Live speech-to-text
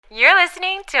You're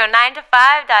listening to a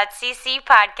 9to5.cc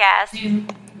podcast. 2,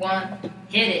 1,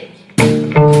 hit it.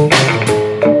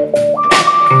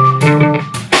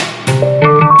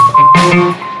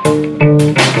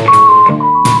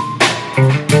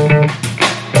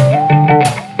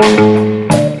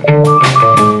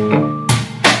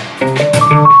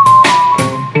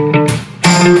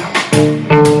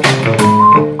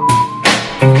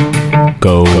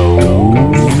 Go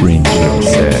Fringe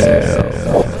yourself.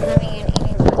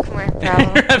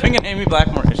 You're having an Amy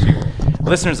Blackmore issue.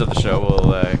 Listeners of the show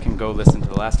can go listen to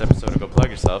the last episode and go plug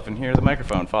yourself and hear the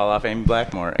microphone fall off Amy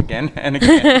Blackmore again and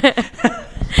again.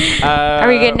 Are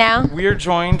we good now? We are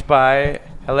joined by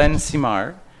Hélène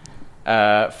Simard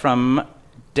from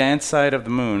Dance Side of the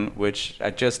Moon, which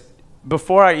I just,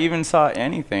 before I even saw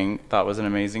anything, thought was an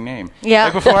amazing name. Yeah.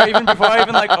 Like before I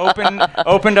even like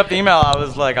opened up the email,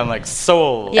 I'm like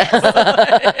sold. Yes.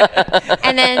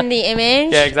 And then the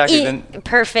image. Yeah, exactly.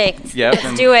 Perfect. Yep.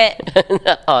 Let's do it.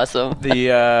 Awesome.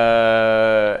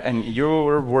 And you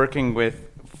were working with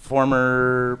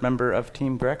former member of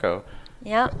Team Greco,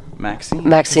 Yep. Maxine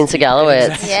Segalowitz.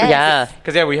 Exactly. Yes. Yeah.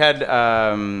 Because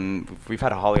we've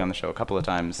had Holly on the show a couple of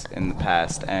times in the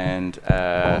past, and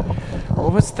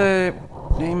what was the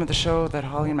name of the show that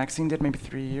Holly and Maxine did maybe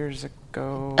 3 years ago?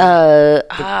 The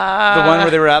one where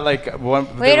they were at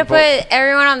Way to put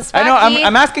everyone on the spot. I know. Keith.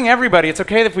 I'm asking everybody. It's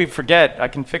okay if we forget. I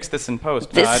can fix this in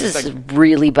post. This is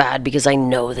really bad because I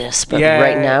know this, but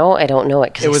right now I don't know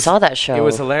it because I saw that show. It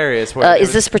was hilarious.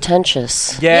 Is this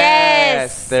pretentious?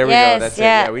 Yes. There we go. That's it.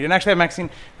 yeah. Yeah, we didn't actually have Maxine.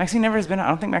 Maxine never has been. I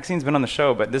don't think Maxine's been on the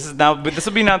show, but this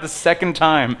will be now the second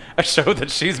time a show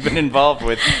that she's been involved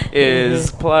with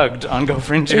is plugged on Go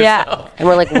Fringe Yourself. And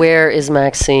we're like, where is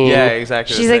Maxine? Yeah,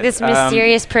 exactly. She's like this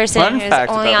mysterious person Fun who's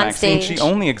fact only about on Maxine, stage. she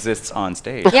only exists on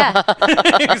stage. Yeah.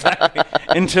 Exactly.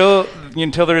 Until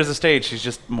there is a stage, she's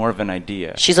just more of an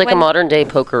idea. She's like a modern day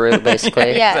Pokeroo,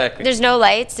 basically. Yeah. Exactly. There's no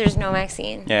lights. There's no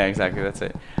Maxine. Yeah, exactly. That's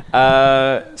it.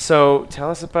 So tell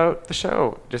us about the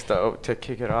show, just to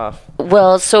kick it off.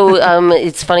 Well, so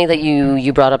it's funny that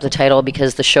you brought up the title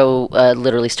because the show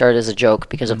literally started as a joke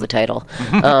because of the title.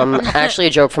 Actually, a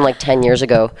joke from like 10 years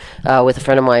ago with a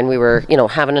friend of mine. We were,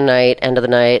 having a night, end of the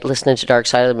night, listening to Dark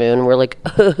Side of the Moon. We're like,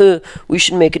 we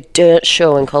should make a dance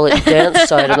show and call it Dance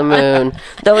Side of the Moon.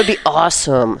 That would be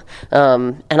awesome.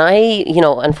 And I,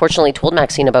 unfortunately told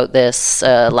Maxine about this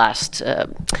last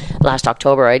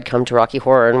October. I'd come to Rocky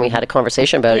Horror and we had a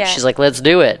conversation about it. She's like, let's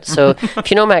do it. So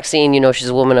if you know Maxine, she's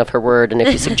a woman of her word. And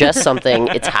if you suggest something,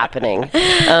 it's happening.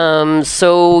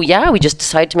 We just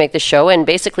decided to make this show. And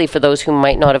basically, for those who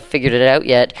might not have figured it out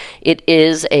yet, it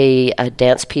is a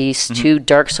dance piece to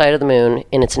Dark Side of the Moon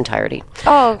in its entirety.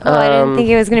 Oh, cool. I didn't think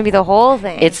it was going to be the whole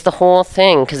thing. It's the whole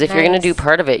thing, because if you're going to do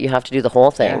part of it, you have to do the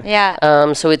whole thing.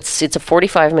 Yeah. So it's a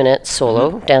 45-minute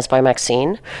solo, danced by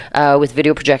Maxine, with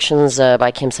video projections by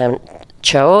Kim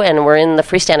Cho, and we're in the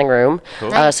freestanding room.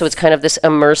 Cool. So it's kind of this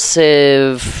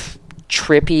immersive,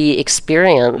 trippy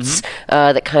experience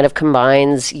that kind of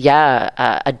combines,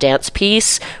 a dance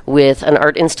piece with an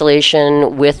art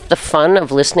installation with the fun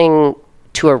of listening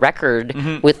to a record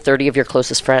with 30 of your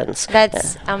closest friends.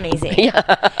 That's amazing. Yeah.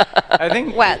 I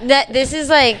think. Wow. This is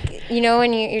like,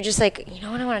 when you're just like,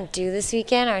 what I want to do this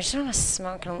weekend? I just want to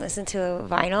smoke and listen to a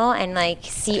vinyl and like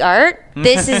see art.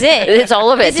 This is it. It's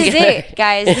all of it. This is it,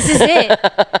 guys. This is it.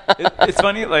 It's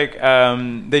funny, like,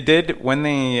 they did, when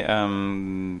they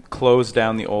closed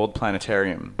down the old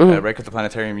planetarium, right, because the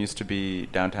planetarium used to be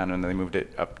downtown and then they moved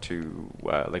it up to,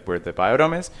 like, where the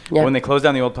Biodome is. Yeah. When they closed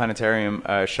down the old planetarium,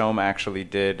 Shom actually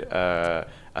did a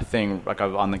thing, like,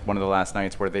 on like one of the last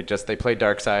nights where they played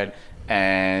Dark Side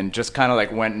and just kind of,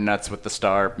 like, went nuts with the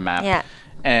star map. Yeah.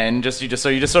 And you just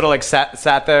sort of like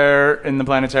sat there in the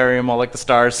planetarium while like the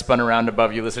stars spun around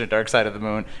above you, listening to Dark Side of the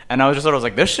Moon. And I was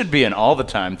like, this should be an all the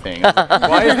time thing.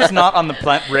 Why is this not on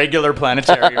the regular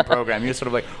planetarium program? You're sort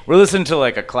of like, we're listening to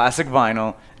like a classic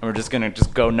vinyl, and we're just gonna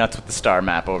go nuts with the star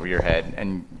map over your head.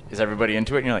 And is everybody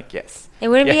into it? And you're like, yes. It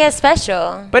wouldn't be as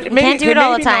special. But you can't do it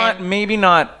all the time. Maybe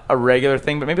not a regular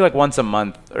thing, but maybe like once a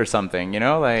month or something.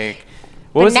 Like.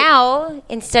 But now,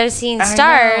 instead of seeing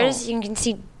stars, you can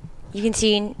see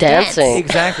dancing. dance.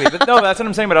 Exactly. But no, that's what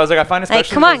I'm saying. But I was like, I find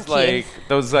especially come on,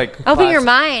 those open your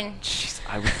mind. Jeez,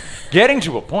 I was getting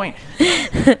to a point.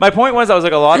 My point was, I was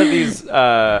like, a lot of these,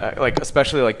 like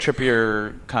especially like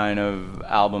trippier kind of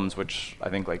albums, which I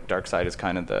think like Dark Side of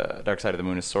the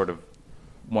Moon is sort of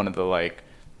one of the like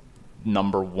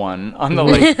number one on the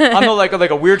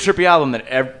like a weird trippy album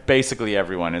that basically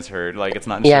everyone has heard. Like it's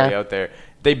not necessarily out there.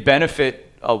 They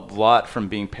benefit a lot from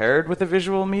being paired with a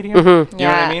visual medium. You know what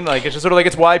I mean? Like, it's just sort of like,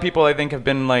 it's why people, I think, have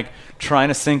been like trying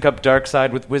to sync up Dark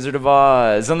Side with Wizard of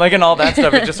Oz and like, and all that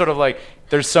stuff. It's just sort of like,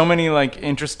 there's so many like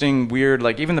interesting, weird,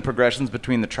 like even the progressions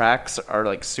between the tracks are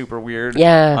like super weird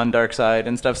on Dark Side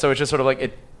and stuff. So it's just sort of like,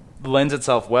 it lends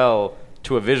itself well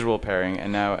to a visual pairing,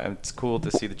 and now it's cool to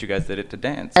see that you guys did it to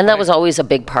dance. And that was always a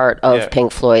big part of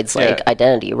Pink Floyd's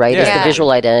identity, right? Is the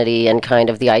visual identity and kind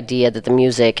of the idea that the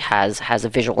music has a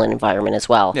visual environment as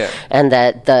well, and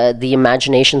that the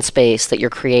imagination space that you're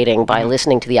creating by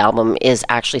listening to the album is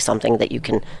actually something that you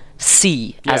can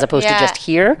see as opposed to just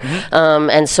hear.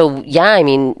 And so, I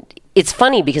mean, it's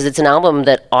funny because it's an album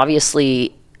that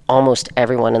obviously almost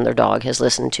everyone and their dog has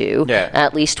listened to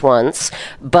at least once,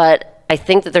 but I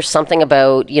think that there's something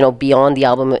about, you know, beyond the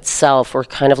album itself, we're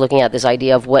kind of looking at this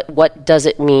idea of what does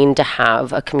it mean to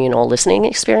have a communal listening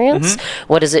experience?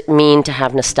 What does it mean to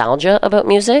have nostalgia about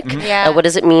music? What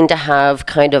does it mean to have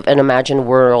kind of an imagined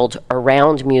world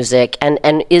around music?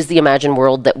 And is the imagined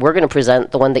world that we're going to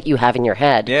present the one that you have in your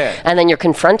head? And then you're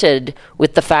confronted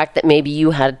with the fact that maybe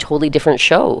you had a totally different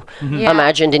show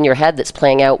imagined in your head that's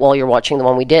playing out while you're watching the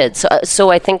one we did.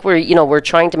 So I think we're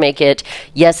trying to make it,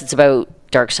 yes, it's about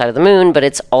Dark Side of the Moon, but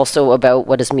it's also about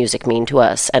what does music mean to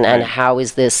us, and how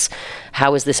is this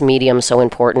medium so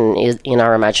important in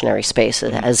our imaginary space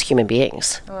as human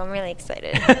beings. Oh, I'm really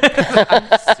excited.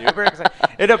 I'm super excited.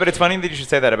 No, but it's funny that you should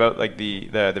say that about like the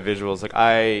visuals. Like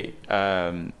I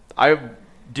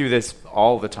do this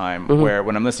all the time, where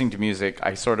when I'm listening to music,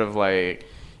 I sort of like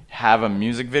have a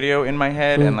music video in my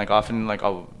head, and like often like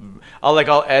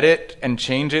I'll edit and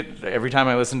change it every time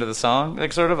I listen to the song,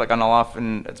 like sort of like, and I'll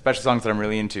often, especially songs that I'm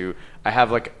really into, I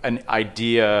have like an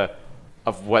idea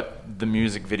of what the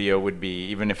music video would be,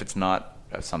 even if it's not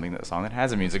a song that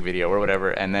has a music video or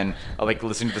whatever. And then I'll like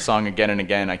listen to the song again and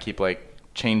again. I keep like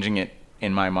changing it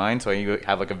in my mind, so I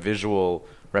have like a visual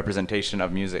representation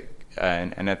of music.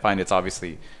 And I find it's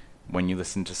obviously, when you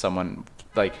listen to someone,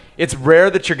 like, it's rare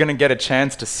that you're going to get a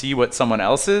chance to see what someone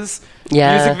else's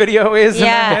music video is in their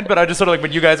head, but I just sort of like,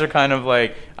 but you guys are kind of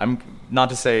like, I'm not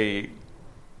to say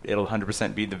it'll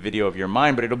 100% be the video of your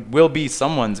mind, but it will be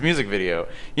someone's music video,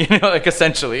 you know, like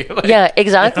essentially. Like, yeah,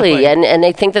 exactly. You know, like, and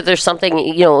I think that there's something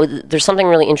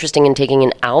really interesting in taking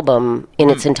an album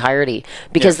in its entirety,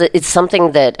 because it's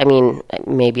something that, I mean,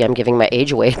 maybe I'm giving my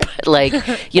age away, but like,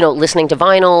 you know, listening to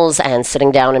vinyls and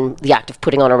sitting down and the act of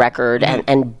putting on a record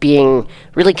and being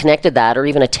really connected to that, or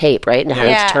even a tape, right? And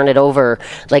having to turn it over,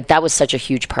 like that was such a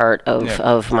huge part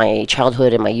of my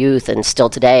childhood and my youth, and still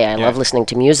today. I love listening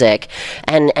to music.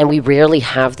 And we rarely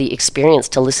have the experience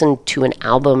to listen to an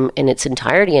album in its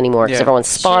entirety anymore, because everyone's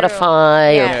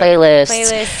Spotify or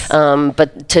playlists.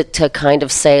 But to kind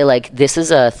of say, like, this is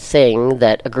a thing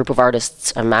that a group of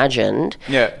artists imagined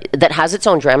that has its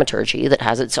own dramaturgy, that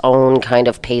has its own kind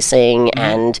of pacing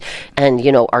and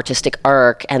you know, artistic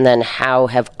arc, and then how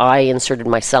have I inserted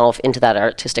myself into that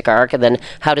artistic arc, and then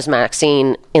how does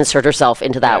Maxine insert herself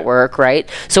into that work, right?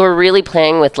 So we're really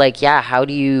playing with, like, how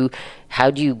do you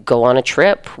go on a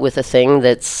trip with a thing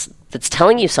that's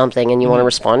telling you something and you want to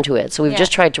respond to it? So we've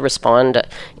just tried to respond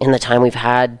in the time we've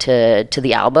had to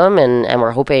the album, and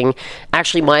we're hoping,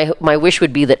 actually my wish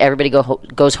would be that everybody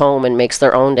goes home and makes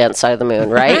their own Dance Side of the Moon,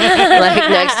 right? Like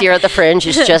next year at the Fringe,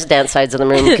 it's just Dance Sides of the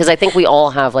Moon, because I think we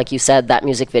all have, like you said, that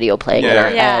music video playing in our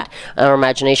head, our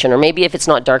imagination. Or maybe if it's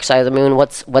not Dark Side of the Moon,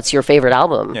 what's your favorite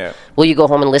album? Will you go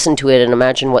home and listen to it and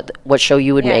imagine what show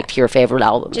you would make to your favorite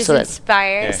album? Just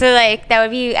inspire. So like that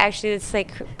would be, actually, it's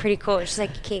like pretty cool. It's just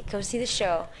like, okay, go see the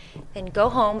show, then go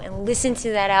home and listen to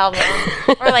that album,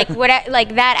 or like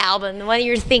like that album, the one that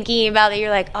you're thinking about, that you're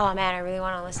like, oh man, I really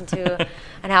want to listen to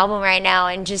an album right now,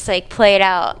 and just like play it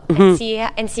out and see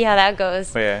how that goes.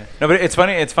 But but it's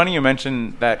funny you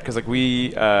mentioned that, because like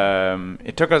we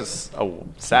it took us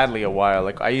sadly a while.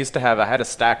 Like I had a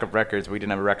stack of records. We didn't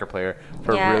have a record player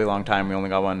for a really long time. We only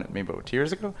got one maybe about 2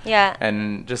 years ago.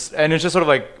 And it's just sort of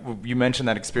like you mentioned,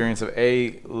 that experience of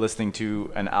listening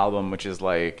to an album, which is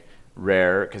like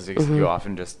rare, because you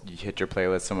often you hit your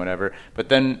playlists and whatever, but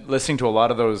then listening to a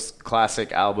lot of those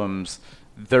classic albums,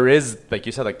 there is, like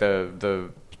you said, like the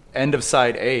end of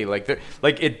side A, like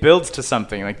it builds to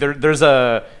something, like there's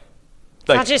a,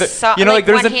 like, not just you know, like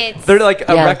there's a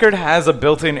Yeah. record has a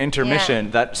built-in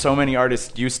intermission that so many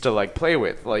artists used to like play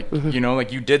with, like you know,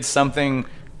 like you did something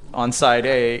on side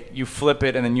A, you flip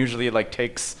it, and then usually it like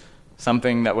takes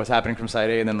something that was happening from side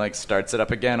A and then like starts it up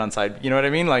again on side, you know what I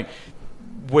mean? Like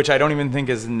which I don't even think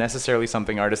is necessarily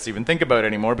something artists even think about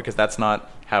anymore, because that's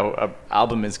not how an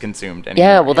album is consumed anymore.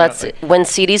 Yeah, well, that's when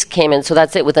CDs came in. So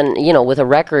that's it. With with a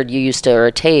record, you used to, or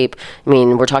a tape. I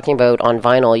mean, we're talking about on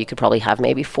vinyl, you could probably have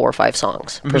maybe 4 or 5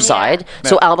 songs per side.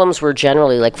 So albums were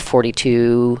generally like 40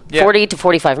 to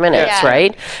 45 minutes,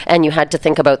 right? And you had to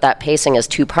think about that pacing as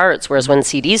 2 parts. Whereas when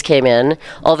CDs came in,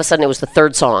 all of a sudden it was the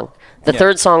third song. The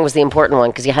third song was the important one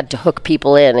because you had to hook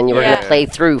people in and you were going to play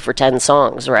through for 10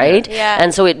 songs, right? Yeah.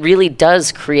 And so it really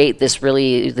does create this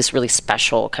really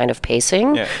special kind of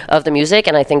pacing of the music.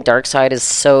 And I think Dark Side is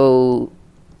so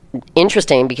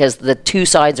interesting because the 2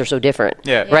 sides are so different,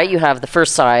 right? You have the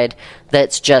first side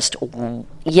that's just,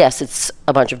 yes, it's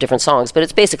a bunch of different songs, but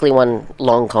it's basically one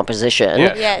long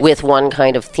composition with one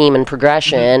kind of theme and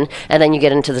progression. And then you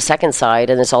get into the second side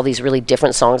and it's all these really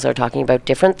different songs that are talking about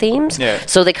different themes.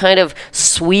 So they kind of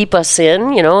sweep us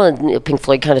in, and Pink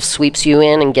Floyd kind of sweeps you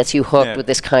in and gets you hooked with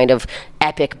this kind of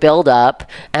epic build-up,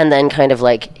 and then kind of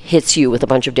like hits you with a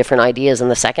bunch of different ideas in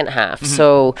the second half.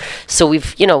 So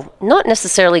we've, not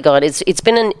necessarily gone, it's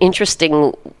been an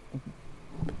interesting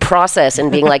process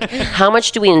and being like, how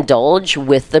much do we indulge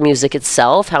with the music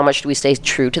itself? How much do we stay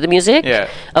true to the music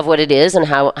of what it is? And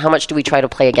how much do we try to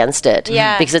play against it?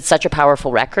 Because it's such a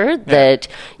powerful record that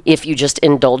if you just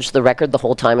indulge the record the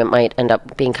whole time, it might end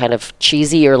up being kind of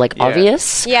cheesy or like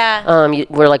obvious.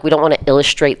 We're like, we don't want to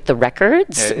illustrate the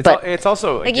records. But it's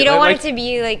also... Like, you don't want it to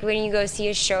be like when you go see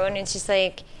a show and it's just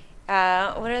like,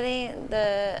 what are they?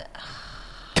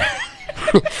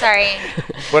 Sorry.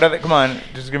 What are they? Come on,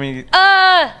 just give me...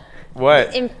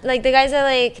 What? Like the guys that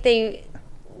like, they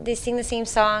sing the same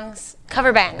songs.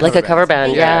 Cover band. Like a cover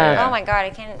band, Oh my God,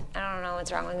 I don't know what's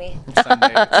wrong with me.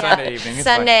 Sunday evening. It's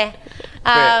Sunday.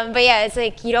 But yeah, it's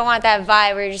like, you don't want that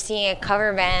vibe where you're just seeing a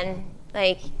cover band.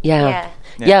 Like,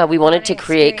 we wanted to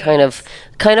create kind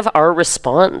of our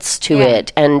response to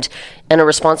it, and a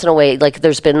response in a way, like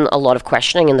there's been a lot of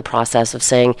questioning in the process of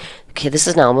saying, okay, this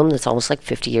is an album that's almost like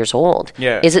 50 years old.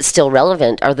 Is it still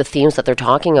relevant? Are the themes that they're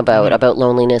talking about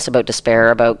loneliness, about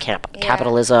despair, about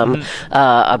capitalism,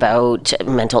 about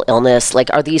mental illness, like,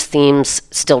 are these themes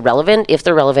still relevant? If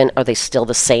they're relevant, are they still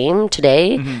the same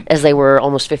today as they were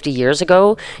almost 50 years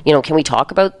ago? Can we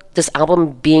talk about this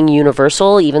album being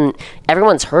universal? Even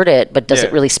everyone's heard it, but does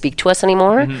it really speak to us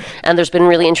anymore? And there's been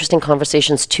really interesting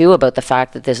conversations too about the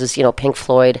fact that this is, Pink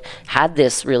Floyd had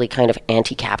this really kind of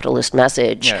anti-capitalist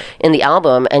message in the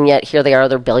album, and yet here they are,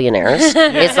 they're billionaires.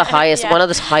 It's the highest, one of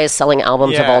the highest selling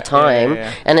albums of all time,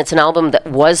 and it's an album that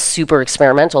was super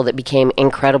experimental that became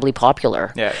incredibly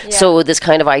popular. So this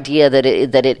kind of idea that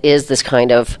it is this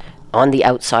kind of on the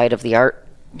outside of the art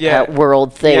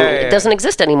world thing, it doesn't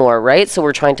exist anymore, right? So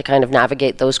we're trying to kind of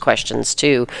navigate those questions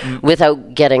too,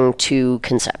 without getting too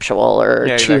conceptual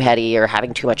or too heady or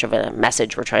having too much of a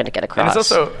message we're trying to get across. And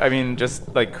it's also, I mean,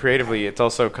 just like creatively, it's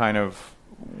also kind of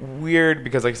weird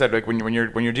because, like I said, like when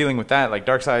you're dealing with that, like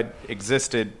Dark Side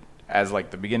existed as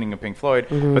like the beginning of Pink Floyd,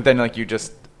 but then like you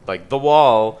just like The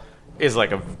Wall is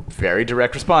like a very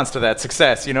direct response to that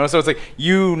success, So it's like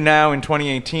you now in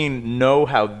 2018 know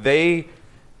how they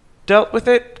dealt with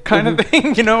it kind of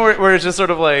thing, where it's just sort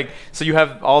of like, so you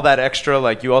have all that extra,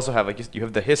 like you also have like, you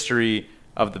have the history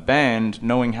of the band,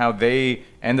 knowing how they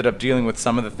ended up dealing with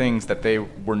some of the things that they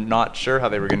were not sure how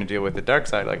they were going to deal with the Dark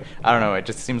Side. Like, I don't know, it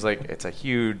just seems like it's a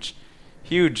huge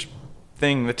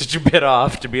thing that you bit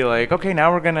off to be like, okay,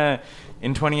 now we're going to,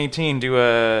 in 2018, do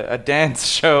a dance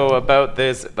show about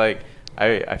this. Like,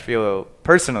 I feel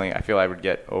personally, I would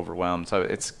get overwhelmed. So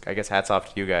it's, I guess, hats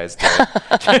off to you guys to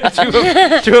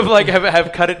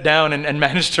have cut it down and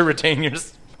managed to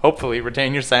hopefully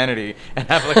retain your sanity and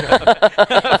have like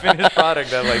a finished product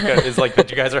that like is like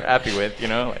that you guys are happy with,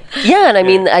 and I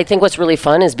mean, I think what's really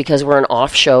fun is because we're an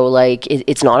off show, like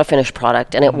it's not a finished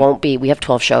product, and it won't be. We have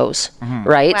 12 shows,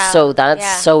 right? Wow. So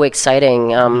that's so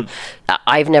exciting.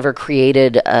 I've never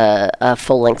created a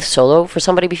full-length solo for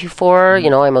somebody before.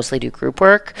 I mostly do group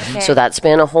work, so that's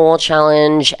been a whole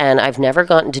challenge. And I've never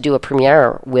gotten to do a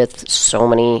premiere with so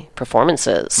many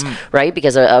performances, right?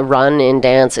 Because a run in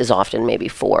dance is often maybe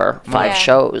 4 or 5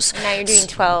 shows. And now you're doing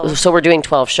 12. So we're doing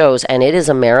 12 shows, and it is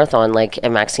a marathon. Like,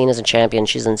 and Maxine is a champion.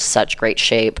 She's in such great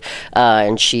shape,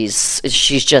 and she's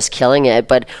just killing it.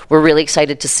 But we're really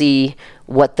excited to see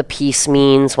what the piece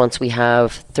means once we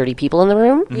have 30 people in the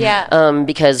room.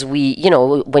 Because we,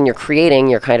 when you're creating,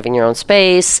 you're kind of in your own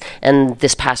space. And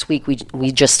this past week,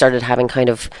 we just started having kind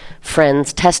of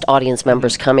friends, test audience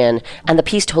members come in, and the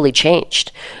piece totally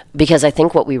changed. Because I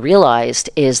think what we realized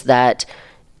is that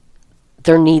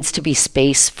there needs to be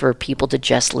space for people to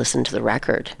just listen to the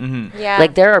record. Yeah.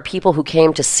 Like there are people who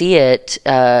came to see it,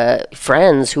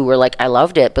 friends who were like, I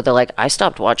loved it, but they're like, I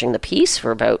stopped watching the piece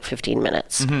for about 15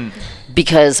 minutes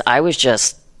because I was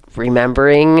just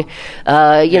remembering,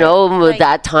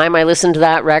 that time I listened to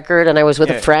that record and I was with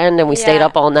a friend and we stayed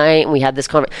up all night and we had this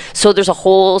conversation. So there's a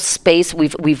whole space. We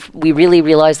really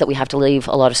realized that we have to leave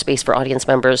a lot of space for audience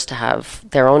members to have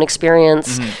their own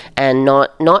experience and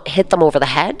not hit them over the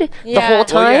head the whole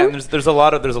time. Well, and there's a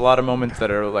lot of moments that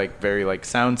are like very like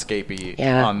soundscapey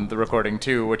on the recording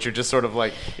too, which are just sort of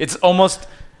like it's almost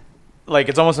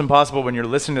impossible when you're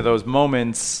listening to those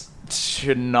moments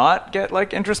to not get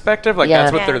like introspective, like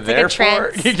that's what they're there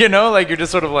for. Like you're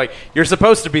just sort of like you're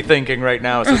supposed to be thinking right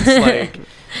now, so it's like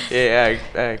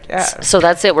So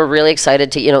that's it. We're really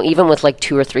excited to, even with like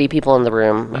 2 or 3 people in the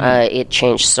room, it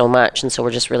changed so much, and so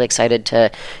we're just really excited to,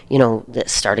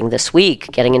 starting this week,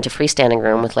 getting into freestanding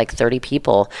room with like 30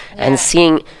 people and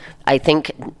seeing. I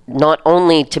think not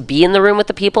only to be in the room with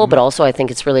the people, but also I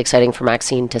think it's really exciting for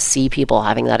Maxine to see people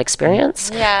having that experience.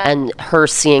 Yeah. And her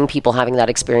seeing people having that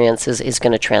experience is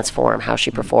going to transform how she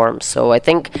performs. So I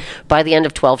think by the end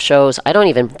of 12 shows, I don't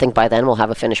even think by then we'll have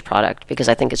a finished product because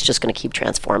I think it's just going to keep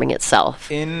transforming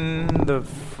itself. In the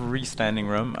freestanding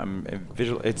room, do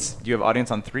you have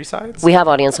audience on 3 sides? We have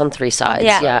audience on 3 sides.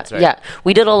 Yeah. That's right. Yeah.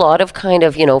 We did a lot of kind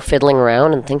of, fiddling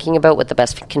around and thinking about what the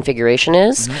best configuration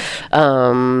is.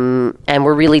 And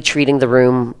we're really treating the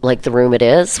room like the room it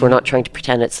is. We're not trying to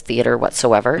pretend it's theater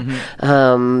whatsoever.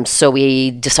 So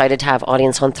we decided to have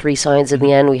audience on 3 sides in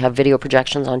the end. We have video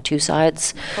projections on 2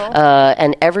 sides. Cool.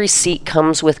 And every seat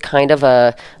comes with kind of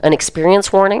an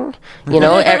experience warning.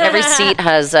 Every seat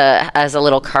has a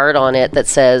little card on it that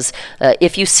says,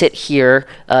 if you sit here,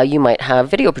 you might have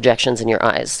video projections in your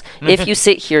eyes. If you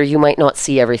sit here, you might not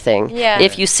see everything. Yeah.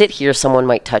 If you sit here, someone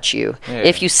might touch you.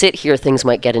 If you sit here, things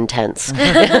might get intense.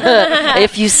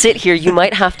 If you sit here, you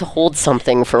might have to hold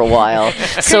something for a while.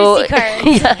 So,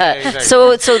 cards.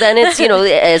 So then it's,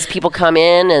 as people come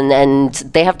in and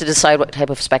they have to decide what type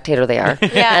of spectator they are.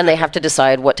 And they have to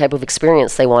decide what type of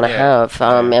experience they want to have.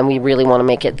 And we really want to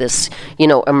make it this,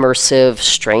 immersive,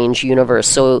 strange universe.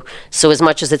 So as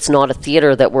much as it's not a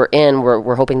theater that we're in,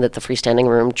 we're hoping that the freestanding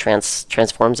room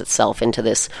transforms itself into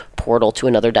this portal to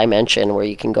another dimension where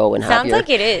you can go and have Sounds like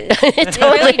it is. It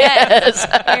totally does.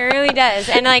 It really does.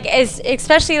 And like,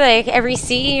 especially like every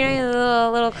seat,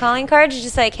 little calling cards, it's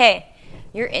just like, hey,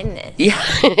 you're in this.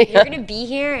 You're gonna be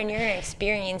here and you're gonna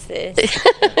experience this.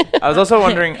 I was also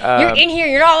wondering. You're in here.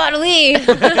 You're not allowed to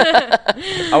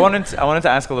leave. I wanted to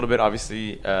ask a little bit.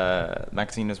 Obviously,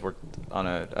 Maxine has worked on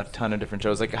a ton of different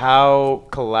shows. Like, how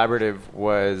collaborative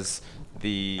was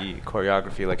the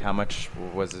choreography? Like, how much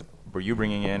were you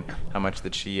bringing in? How much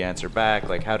did she answer back?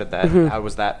 Like, how did that? How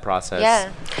was that process?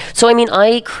 Yeah. So, I mean,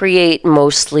 I create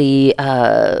mostly,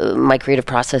 my creative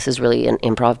process is really an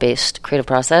improv-based creative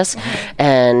process,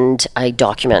 and I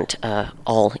document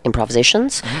all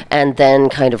improvisations, and then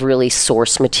kind of really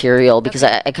source material, because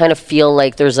I kind of feel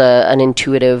like there's an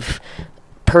intuitive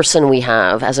person we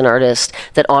have as an artist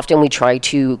that often we try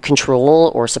to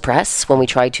control or suppress when we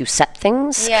try to set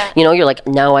things. Yeah. You're like,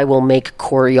 now I will make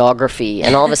choreography,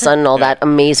 and all of a sudden all that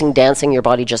amazing dancing your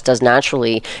body just does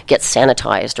naturally gets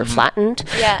sanitized or flattened.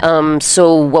 Yeah.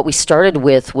 So what we started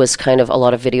with was kind of a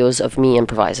lot of videos of me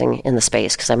improvising in the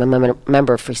space, because I'm a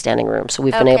member of freestanding room, so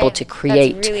we've been able to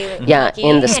create lucky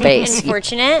in the space.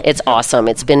 Fortunate. It's awesome.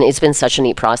 It's been such a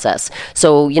neat process.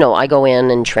 So I go in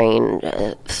and train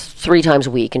 3 times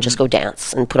a week and just go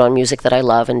dance and put on music that I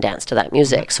love and dance to that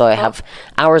music. So I have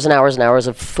hours and hours and hours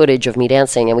of footage of me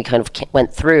dancing, and we kind of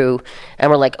went through and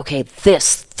we're like, okay,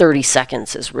 this 30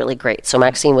 seconds is really great. So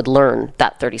Maxine would learn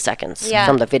that 30 seconds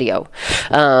from the video.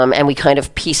 And we kind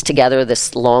of pieced together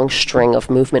this long string of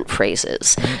movement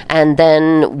phrases. And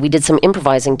then we did some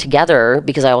improvising together,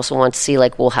 because I also want to see,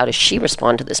 like, well, how does she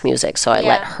respond to this music? So I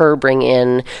let her bring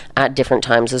in at different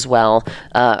times as well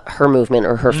her movement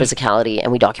or her physicality,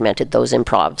 and we documented those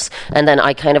improvs. And then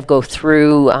I kind of go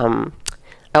through...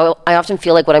 I often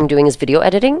feel like what I'm doing is video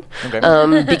editing,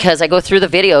 because I go through the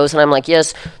videos and I'm like,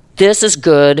 yes, this is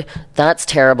good, that's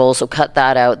terrible, so cut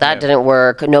that out, that didn't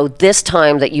work. No, this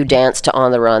time that you danced to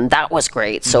On the Run, that was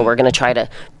great, so we're going to try to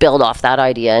build off that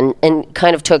idea, and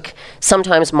kind of took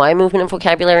sometimes my movement and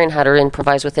vocabulary and had her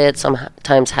improvise with it,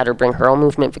 sometimes had her bring her own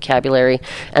movement vocabulary,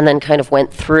 and then kind of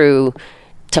went through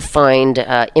to find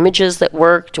images that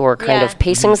worked, or kind of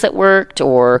pacings that worked,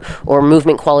 or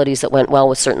movement qualities that went well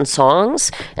with certain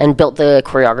songs, and built the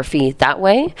choreography that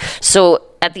way. So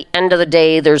at the end of the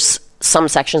day, there's some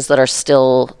sections that are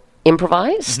still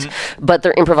improvised, but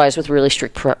they're improvised with really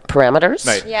strict parameters.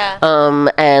 Right. Yeah.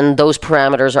 And those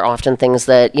parameters are often things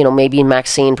that, maybe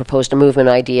Maxine proposed a movement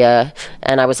idea,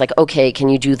 and I was like, okay, can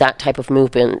you do that type of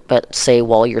movement, but say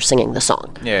while you're singing the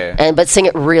song? Yeah. But sing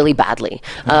it really badly.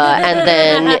 And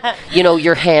then,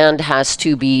 your hand has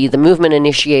to be the movement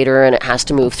initiator, and it has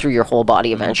to move through your whole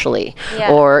body eventually.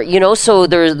 Yeah. Or, so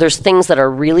there's things that are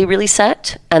really, really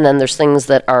set, and then there's things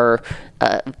that are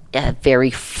very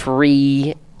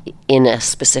free in a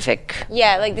specific.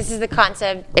 Yeah, like this is the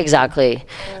concept. Exactly.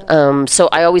 So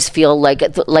I always feel like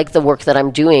the work that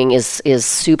I'm doing is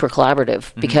super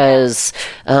collaborative, because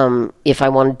if I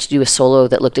wanted to do a solo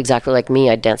that looked exactly like me,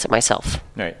 I'd dance it myself.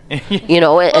 Right.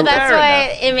 Well, and that's Fair why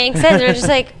enough. it makes sense. We're just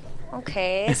like,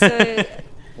 okay, so.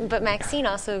 But Maxine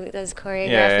also does choreography.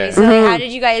 Yeah. So like, how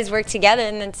did you guys work together?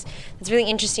 And it's really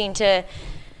interesting to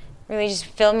really just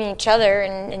film each other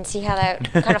and see how that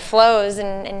kind of flows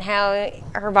and how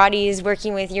her body is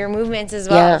working with your movements as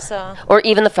well. Yeah. So Or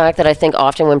even the fact that I think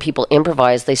often when people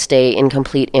improvise, they stay in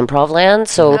complete improv land.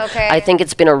 So Okay. I think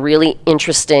it's been a really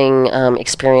interesting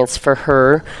experience for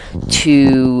her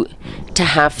to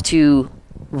have to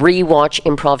rewatch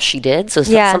improv she did. So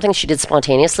Yeah. something she did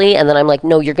spontaneously, and then I'm like,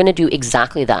 no, you're going to do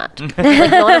exactly that.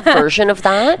 Like not a version of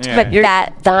that, Yeah. But You're-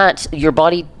 that- that your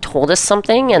body told us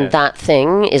something, and Yeah. that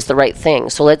thing is the right thing.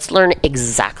 So let's learn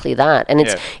exactly that. And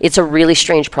Yeah. it's a really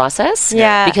strange process.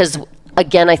 Yeah. Because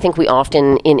again, I think we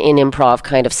often in improv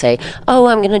kind of say, oh,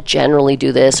 I'm going to generally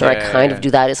do this, or I Yeah, kind yeah. of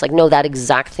do that. It's like, no, that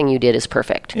exact thing you did is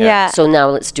perfect. Yeah. So now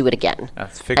let's do it again.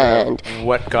 Let's figure And out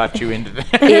what got you into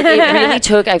that. it really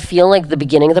took, I feel like the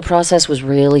beginning of the process was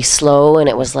really slow, and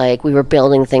it was like we were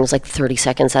building things like 30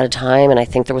 seconds at a time. And I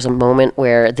think there was a moment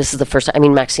where this is the first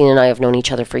time, Maxine and I have known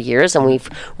each other for years, and we've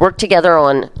worked together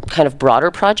on kind of broader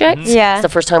projects. Yeah. It's the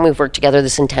first time we've worked together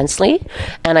this intensely.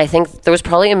 And I think there was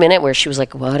probably a minute where she was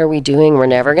like, what are we doing? We're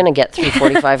never going to get through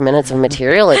 45 minutes of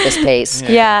material at this pace.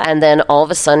 Yeah. And then all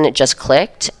of a sudden it just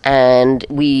clicked, and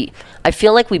I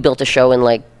feel like we built a show in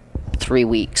like 3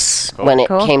 weeks when it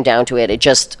Cool. came down to it. It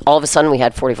just, all of a sudden we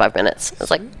had 45 minutes. I was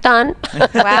like, done.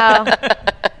 wow.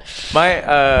 My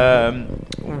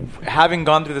having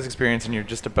gone through this experience and you're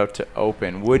just about to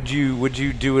open, would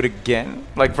you do it again,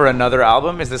 like for another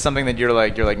album? Is this something that you're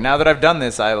like now that I've done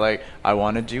this, I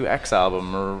want to do X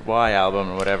album or Y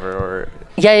album or whatever, or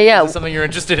Yeah. is this something you're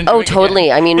interested in? Oh, doing totally.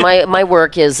 again? I mean, my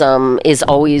work is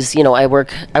always, I work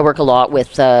a lot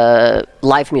with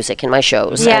live music in my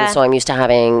shows, Yeah. and so I'm used to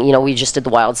having, we just did the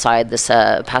Wild Side this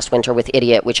past winter with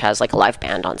Idiot, which has like a live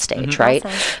band on stage, right?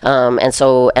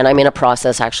 And I'm in a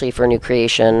process actually for a new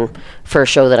creation for a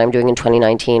show that I'm doing in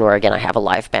 2019, where again I have a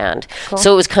live band.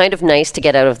 So it was kind of nice to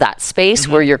get out of that space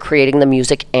where you're creating the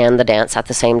music and the dance at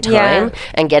the same time, Yeah.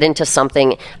 and get into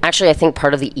something. Actually, I think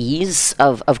part of the ease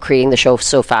of creating the show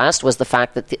so fast was the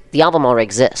fact that the album already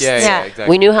exists. Yeah, Yeah. exactly.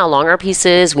 We knew how long our piece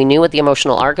is. We knew what the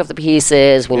emotional arc of the piece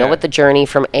is. We know Yeah. what the journey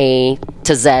from A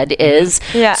to Z is.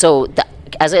 Yeah. So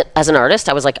as an artist,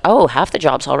 I was like, oh, half the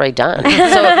job's already done. So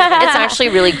it's actually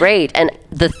really great. And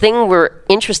the thing we're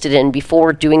interested in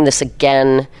before doing this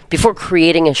again, before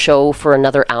creating a show for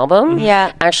another album,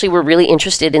 Yeah. actually we're really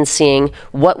interested in seeing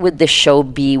what would this show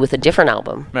be with a different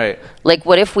album. Right. Like,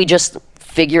 what if we just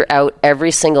figure out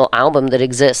every single album that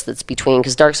exists that's between,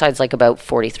 because Dark Side's like about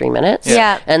 43 minutes.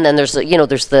 Yeah. And then there's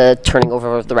the turning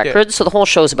over of the records. So the whole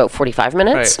show's about 45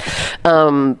 minutes.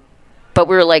 Right. But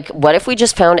we were like, what if we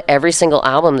just found every single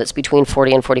album that's between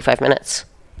 40 and 45 minutes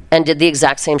and did the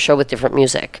exact same show with different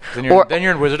music? Then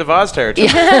you're in Wizard of Oz territory.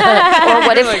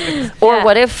 What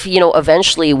if,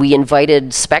 eventually we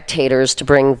invited spectators to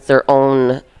bring their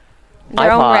own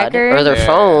Their own iPod record? or their Yeah.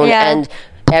 phone, Yeah. and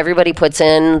everybody puts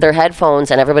in their headphones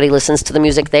and everybody listens to the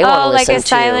music they want to Oh, like listen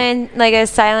a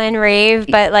silent rave,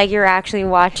 but like you're actually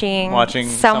watching Watching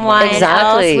someone someone.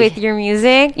 Exactly. else with your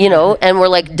music. And we're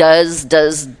like, does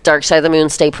Dark Side of the Moon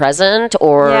stay present,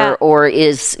 or Yeah. or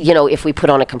is, if we put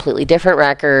on a completely different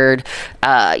record,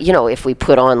 if we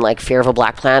put on like Fear of a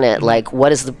Black Planet, like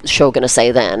what is the show going to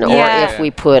say then? Yeah. Or if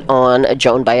we put on a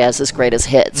Joan Baez's Greatest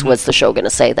Hits, what's the show going to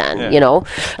say then?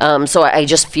 Yeah. So I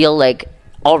just feel like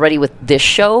already with this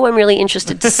show, I'm really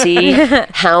interested to see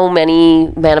how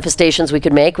many manifestations we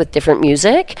could make with different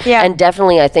music. Yeah. And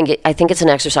definitely, I think it's an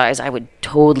exercise I would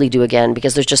totally do again,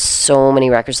 because there's just so many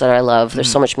records that I love.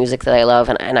 There's so much music that I love,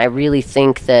 and I really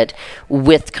think that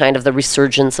with kind of the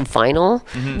resurgence of vinyl,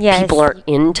 Yes. people are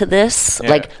into this, Yeah.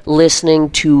 like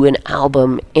listening to an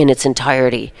album in its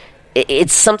entirety.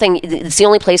 it's something. It's the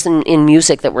only place in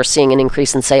music that we're seeing an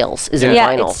increase in sales is in Yeah,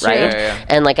 vinyl, it's right? true. Yeah.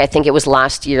 And like I think it was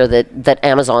last year that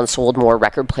Amazon sold more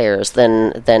record players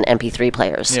than MP3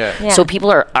 players. Yeah. So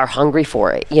people are hungry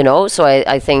for it, you know. So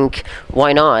I think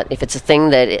why not? If it's a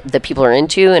thing that people are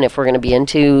into, and if we're going to be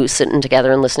into sitting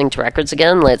together and listening to records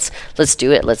again, let's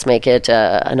do it. Let's make it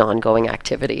an ongoing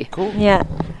activity. Cool. Yeah.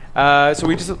 So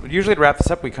we just usually to wrap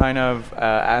this up, we kind of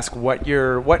ask what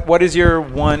is your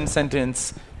one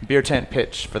sentence beer tent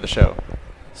pitch for the show.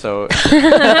 So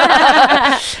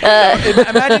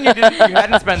imagine you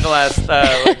hadn't spent the last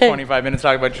 25 minutes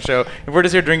talking about your show. If we're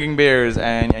just here drinking beers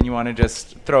and you want to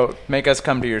just make us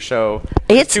come to your show,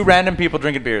 it's 2 random people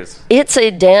drinking beers. It's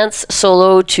a dance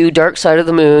solo to Dark Side of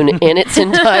the Moon in its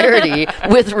entirety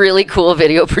with really cool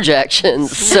video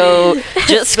projections. So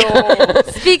just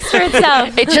Speaks for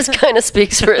itself. it just kind of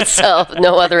speaks for itself.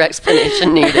 No other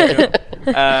explanation needed.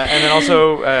 And then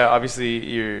also, obviously,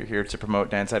 you're here to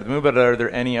promote Dance Side of the Moon, but are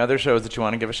there any other shows that you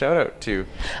want to give a shout out to?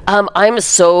 I'm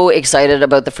so excited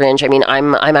about the Fringe. I mean,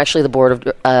 I'm actually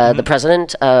the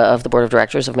president of the board of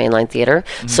directors of Mainline Theatre.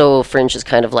 So Fringe is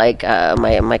kind of like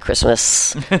my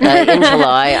Christmas in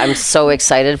July. I'm so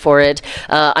excited for it.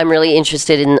 I'm really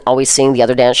interested in always seeing the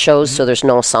other dance shows. So there's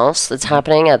No Sens that's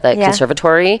happening at the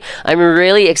conservatory. I'm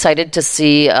really excited to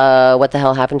see What the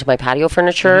Hell Happened to My Patio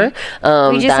Furniture.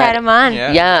 We just had him on.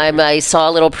 Yeah. I saw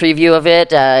a little preview of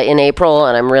it in April,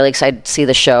 and I'm really excited to see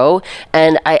the show.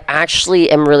 And I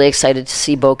actually am really excited to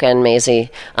see Boca and Maisie.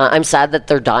 I'm sad that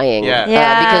they're dying. Yeah.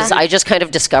 Because I just kind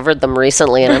of discovered them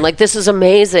recently, and I'm like, this is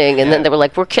amazing. And then they were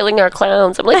like, we're killing our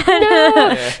clowns. I'm like,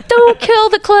 no, don't kill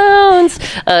the clowns.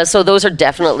 So those are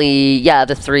definitely,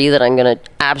 the 3 that I'm going to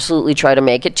absolutely try to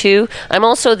make it to. I'm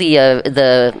also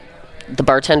the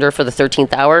bartender for the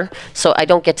 13th hour, so I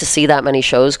don't get to see that many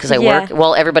shows because I work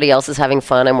while everybody else is having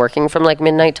fun. I'm working from like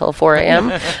midnight till 4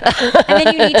 a.m. And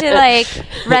then you need to like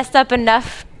rest up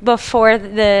enough before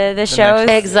the shows.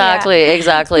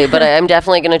 Exactly. But I'm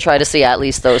definitely going to try to see at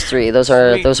least those 3. Those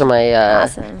are my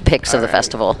Awesome. picks of the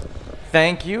festival.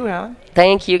 Thank you, Helen.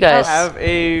 Thank you guys. Have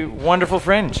a wonderful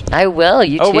Fringe. I will.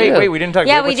 You too. Oh wait, we didn't talk.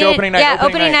 Yeah, What's we did. your opening night? Yeah,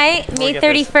 opening night, May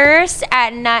 31st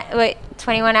at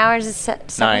 21 hours is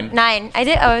 9. I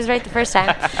did. Oh, I was right the first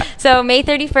time. So May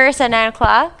 31st at 9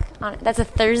 o'clock. That's a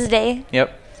Thursday.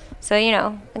 Yep. So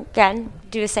again,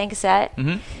 do a Sanka set,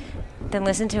 then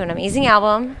listen to an amazing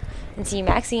album, and see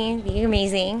Maxine being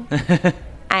amazing.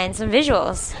 And some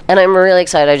visuals. And I'm really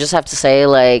excited. I just have to say,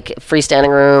 like, Freestanding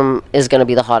Room is going to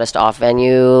be the hottest off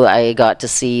venue. I got to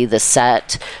see the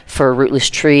set for Rootless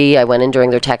Tree. I went in during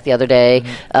their tech the other day.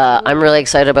 I'm really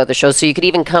excited about the show. So you could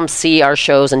even come see our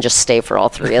shows and just stay for all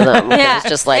 3 of them. It's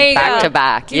just like back to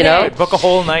back, you know? Book a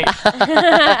whole night.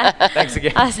 Thanks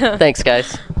again. Awesome. Thanks,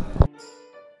 guys.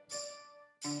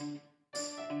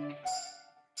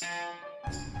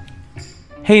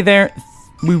 Hey there.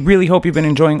 We really hope you've been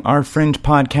enjoying our Fringe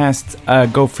podcasts.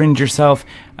 Go Fringe yourself.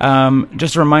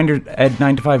 Just a reminder, at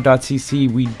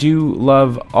 9to5.cc, we do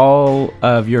love all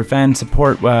of your fan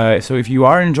support. So if you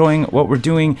are enjoying what we're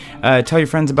doing, tell your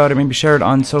friends about it. Maybe share it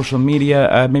on social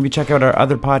media. Maybe check out our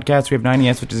other podcasts. We have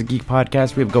 90S, which is a geek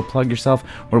podcast. We have Go Plug Yourself,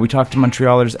 where we talk to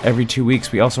Montrealers every 2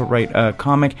 weeks. We also write a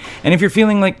comic. And if you're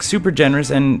feeling like super generous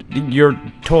and you're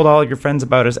told all of your friends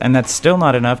about us, and that's still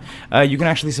not enough, you can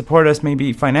actually support us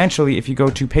maybe financially if you go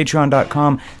to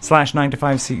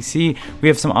patreon.com/9to5cc. We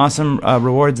have some awesome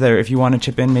rewards there if you want to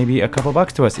chip in maybe a couple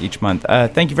bucks to us each month.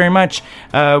 Thank you very much.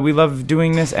 We love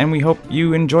doing this, and we hope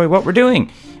you enjoy what we're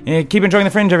doing. Keep enjoying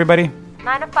the Fringe, everybody.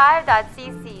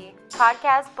 9to5.cc.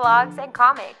 Podcasts, blogs, and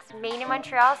comics. Made in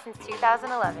Montreal since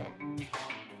 2011.